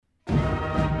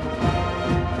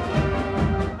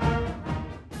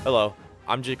Hello,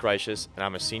 I'm Jake Reiches, and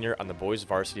I'm a senior on the boys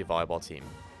varsity volleyball team.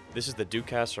 This is the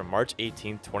Dukecast from March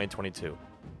 18, 2022.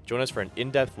 Join us for an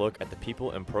in-depth look at the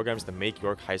people and programs that make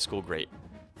York High School great.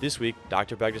 This week,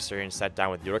 Dr. Bagdasarian sat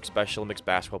down with York Special Olympics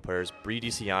basketball players Bree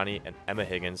DeCiani and Emma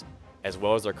Higgins, as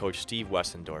well as their coach Steve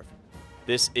Westendorf.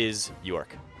 This is York.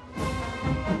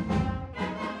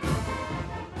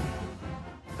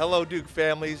 Hello, Duke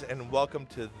families, and welcome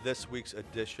to this week's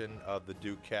edition of the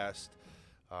Dukecast.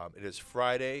 It is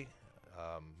Friday,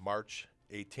 March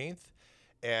 18th,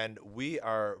 and we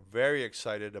are very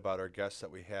excited about our guests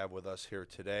that we have with us here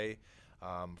today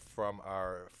from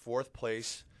our fourth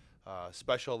place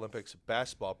Special Olympics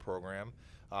basketball program.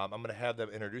 I'm going to have them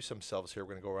introduce themselves here.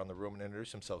 We're going to go around the room and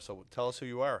introduce themselves. So tell us who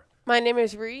you are. My name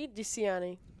is Bree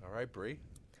DeCiani. All right, Bree.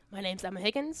 My name's Emma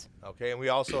Higgins. Okay, and we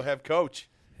also have Coach.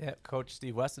 Yeah, Coach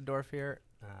Steve Westendorf here.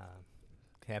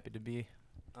 Happy to be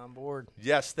on board.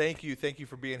 Yes, thank you. Thank you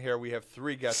for being here. We have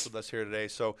three guests with us here today,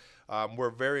 so we're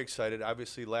very excited.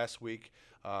 Obviously, last week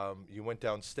you went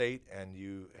downstate and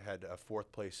you had a fourth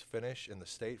place finish in the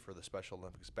state for the Special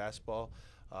Olympics basketball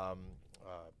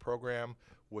program,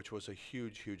 which was a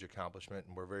huge accomplishment,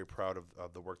 and we're very proud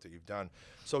of the work that you've done.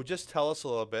 So just tell us a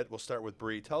little bit. We'll start with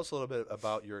Bree. Tell us a little bit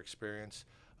about your experience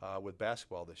with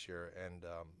basketball this year, and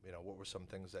what were some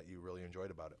things that you really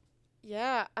enjoyed about it?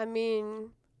 Yeah, I mean,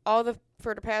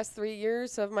 for the past 3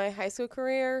 years of my high school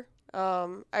career,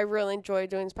 I really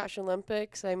enjoyed doing Special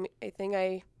Olympics. I think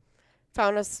I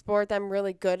found a sport that I'm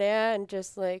really good at, and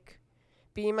just like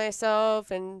being myself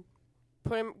and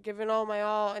giving all my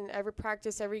all in every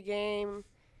practice, every game,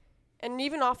 and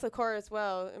even off the court as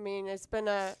well. I mean, it's been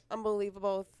an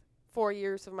unbelievable 4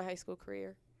 years of my high school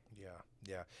career.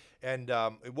 Yeah. And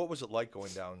what was it like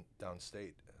going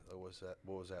downstate?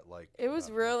 What was that like? It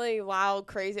was really loud,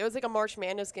 crazy. It was like a March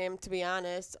Madness game, to be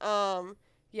honest.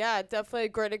 Yeah, definitely a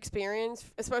great experience,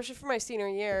 especially for my senior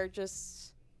year.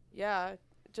 Just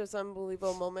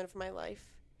unbelievable moment of my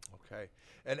life. Okay.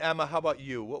 And Emma, how about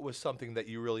you? What was something that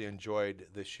you really enjoyed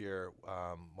this year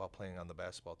while playing on the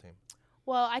basketball team?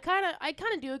 Well, I kind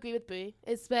of do agree with Bree.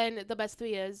 It's been the best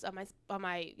 3 years of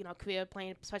my career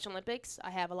playing Special Olympics. I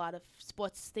have a lot of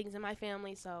sports things in my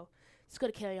family, so it's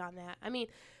good to carry on that. I mean,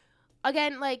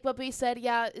 again, like what Bree said,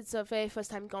 yeah, it's a very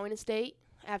first time going to state.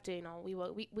 After we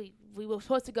were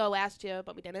supposed to go last year,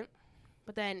 but we didn't.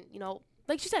 But then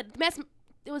like she said,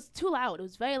 it was too loud. It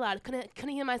was very loud. Couldn't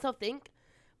hear myself think.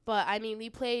 But I mean, we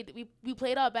played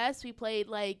our best. We played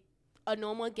like a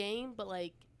normal game, but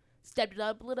like stepped it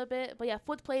up a little bit. But yeah,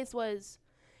 fourth place was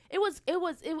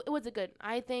a good.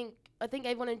 I think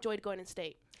everyone enjoyed going to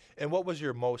state. And what was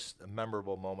your most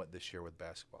memorable moment this year with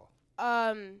basketball?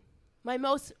 That's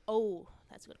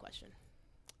a good question.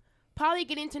 Probably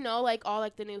getting to know like all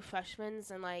like the new freshmen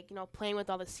and like playing with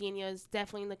all the seniors,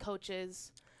 definitely the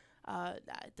coaches.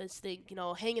 Just think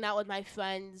hanging out with my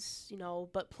friends,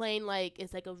 but playing like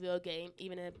it's like a real game.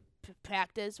 Even in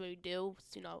practice where we do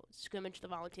scrimmage the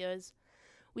volunteers,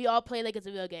 we all play like it's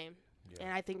a real game. Yeah.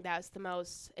 And I think that's the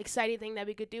most exciting thing that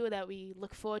we could do, that we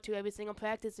look forward to every single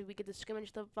practice, if we get to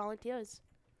scrimmage the volunteers.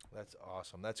 That's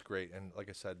awesome. That's great. And like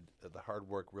I said, the hard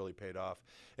work really paid off.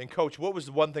 And Coach, what was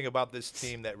the one thing about this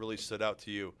team that really stood out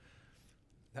to you?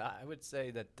 I would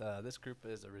say that this group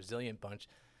is a resilient bunch.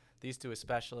 These two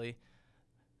especially.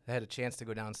 They had a chance to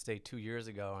go downstate 2 years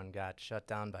ago and got shut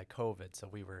down by COVID. So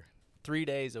we were 3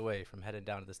 days away from headed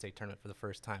down to the state tournament for the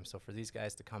first time. So for these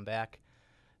guys to come back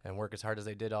and work as hard as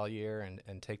they did all year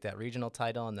and take that regional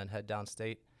title and then head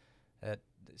downstate, it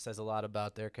says a lot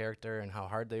about their character and how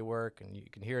hard they work. And you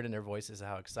can hear it in their voices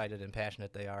how excited and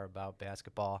passionate they are about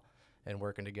basketball and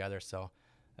working together. So,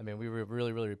 I mean, we were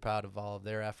really, really proud of all of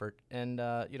their effort. And,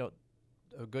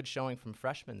 a good showing from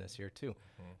freshmen this year, too.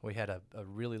 Mm-hmm. We had a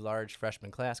really large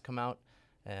freshman class come out,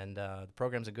 and the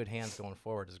program's in good hands going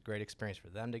forward. It's a great experience for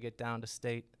them to get down to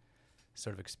state,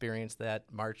 sort of experience that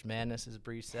March Madness, as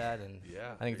Bree said, and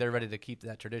yeah, I think they're ready to keep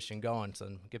that tradition going, so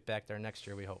get back there next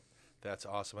year, we hope. That's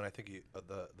awesome, and I think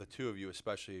the two of you,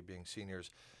 especially being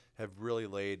seniors, have really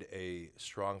laid a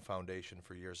strong foundation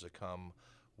for years to come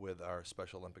with our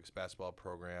Special Olympics basketball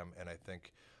program, and I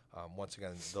think once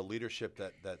again, the leadership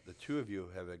that the two of you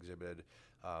have exhibited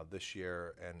this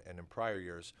year and in prior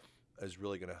years is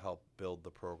really going to help build the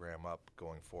program up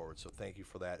going forward. So thank you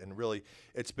for that. And really,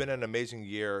 it's been an amazing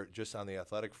year just on the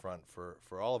athletic front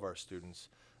for all of our students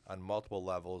on multiple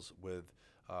levels with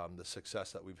the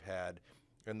success that we've had.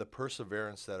 And the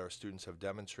perseverance that our students have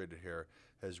demonstrated here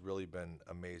has really been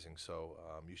amazing. So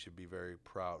you should be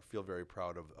feel very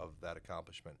proud of that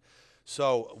accomplishment.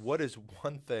 So what is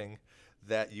one thing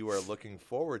that you are looking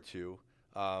forward to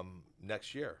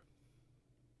next year?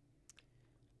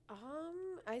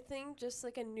 I think just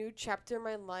like a new chapter in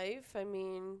my life. I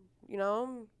mean,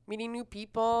 meeting new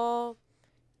people.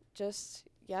 Just,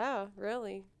 yeah,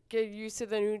 really. Get used to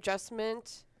the new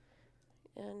adjustment.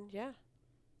 And, yeah.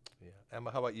 Yeah.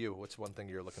 Emma, how about you? What's one thing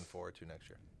you're looking forward to next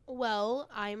year? Well,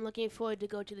 I'm looking forward to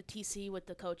go to the TC with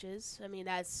the coaches. I mean,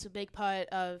 that's a big part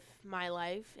of my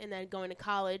life. And then going to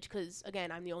college because,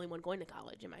 again, I'm the only one going to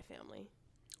college in my family.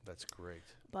 That's great.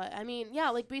 But, I mean, yeah,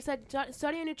 like Bree said,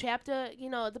 starting a new chapter,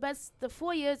 the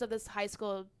 4 years of this high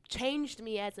school changed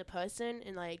me as a person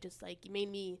and,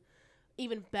 made me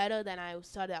even better than I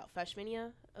started out freshman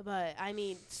year. But, I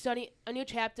mean, starting a new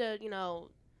chapter,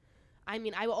 I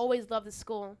will always love the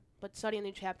school. But starting a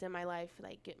new chapter in my life,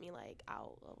 get me,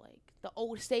 out of, the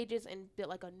old stages and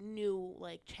build, a new,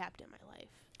 chapter in my life.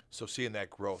 So seeing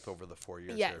that growth over the 4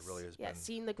 years Yes. there really has been. Yes,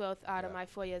 seeing the growth out of my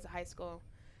 4 years of high school.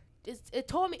 It's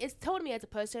told me as a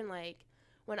person,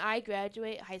 when I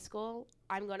graduate high school,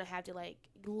 I'm going to have to,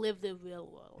 live the real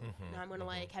world. Mhm, And I'm going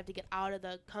to, have to get out of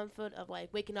the comfort of,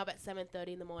 waking up at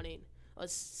 7:30 in the morning or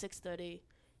 6:30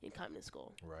 and coming to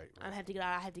school. Right. I have to get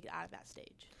out of that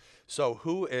stage. So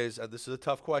who is, this is a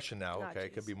tough question now, Oh, okay?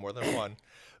 It could jeez. be more than one.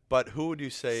 But who would you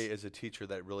say is a teacher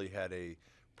that really had a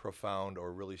profound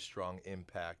or really strong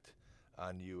impact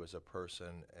on you as a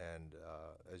person and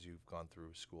as you've gone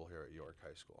through school here at York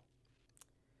High School?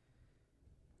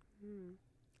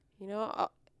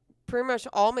 Pretty much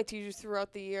all my teachers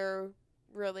throughout the year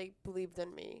really believed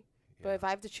in me. But Yeah. if I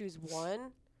have to choose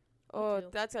one, too.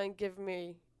 that's going to give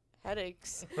me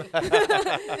headaches.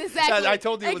 Exactly. I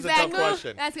told you it was a tough Exactly.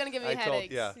 question. That's going to give me I told-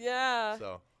 headaches. yeah. Yeah.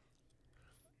 So,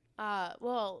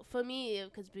 Well, for me,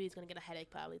 because Bree's gonna get a headache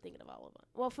probably thinking of all of them.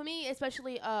 Well, for me,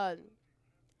 especially,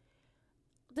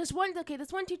 this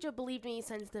one teacher believed me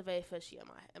since the very first year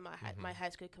of my high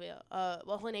school career.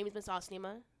 Well, her name is Miss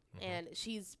Osnima, and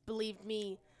she's believed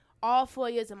me all 4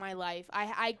 years of my life.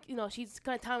 She's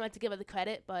gonna tell me not to give her the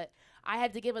credit, but I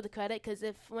had to give her the credit because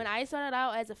when I started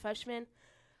out as a freshman,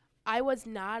 I was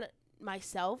not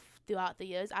myself throughout the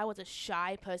years. I was a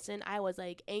shy person. I was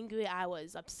angry. I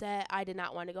was upset. I did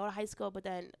not want to go to high school. But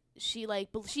then she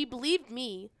believed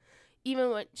me, even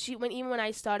when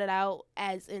I started out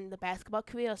as in the basketball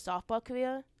career or softball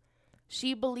career.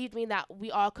 She believed me that we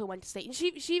all could went to state. And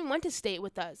she even went to state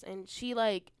with us. And she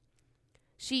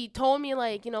told me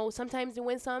sometimes you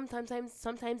win some,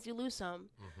 sometimes you lose some.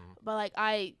 But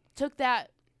I took that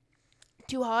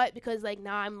too hard because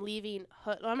now I'm leaving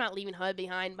her. Well, I'm not leaving her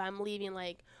behind, but I'm leaving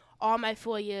all my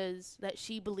 4 years that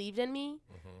she believed in me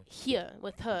here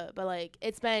with her. But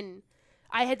it's been,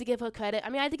 I had to give her credit. I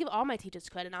mean, I had to give all my teachers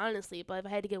credit, honestly. But if I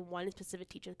had to give one specific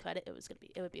teacher credit,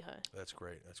 it would be her. that's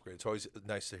great. That's great. It's always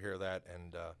nice to hear that.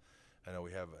 And I know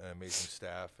we have an amazing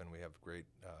staff and we have great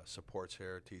supports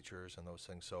here, teachers and those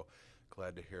things. So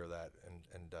glad to hear that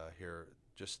and hear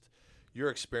just your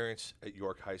experience at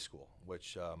York High School,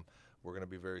 which we're going to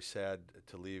be very sad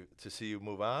to see you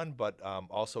move on, but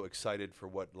also excited for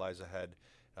what lies ahead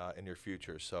in your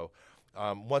future. So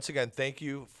once again, thank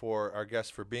you for our guests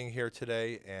for being here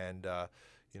today. And,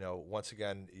 once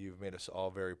again, you've made us all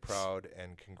very proud,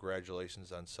 and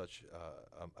congratulations on such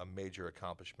a major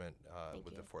accomplishment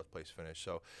with the 4th place finish.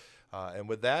 So, and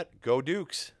with that, go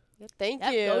Dukes. Thank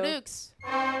Yep, you. go Dukes.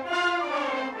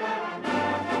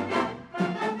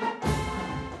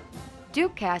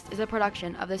 DukeCast is a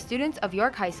production of the students of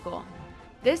York High School.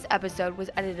 This episode was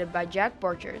edited by Jack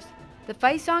Borchers. The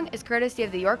fight song is courtesy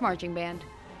of the York Marching Band.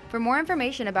 For more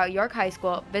information about York High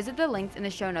School, visit the links in the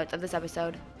show notes of this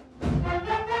episode.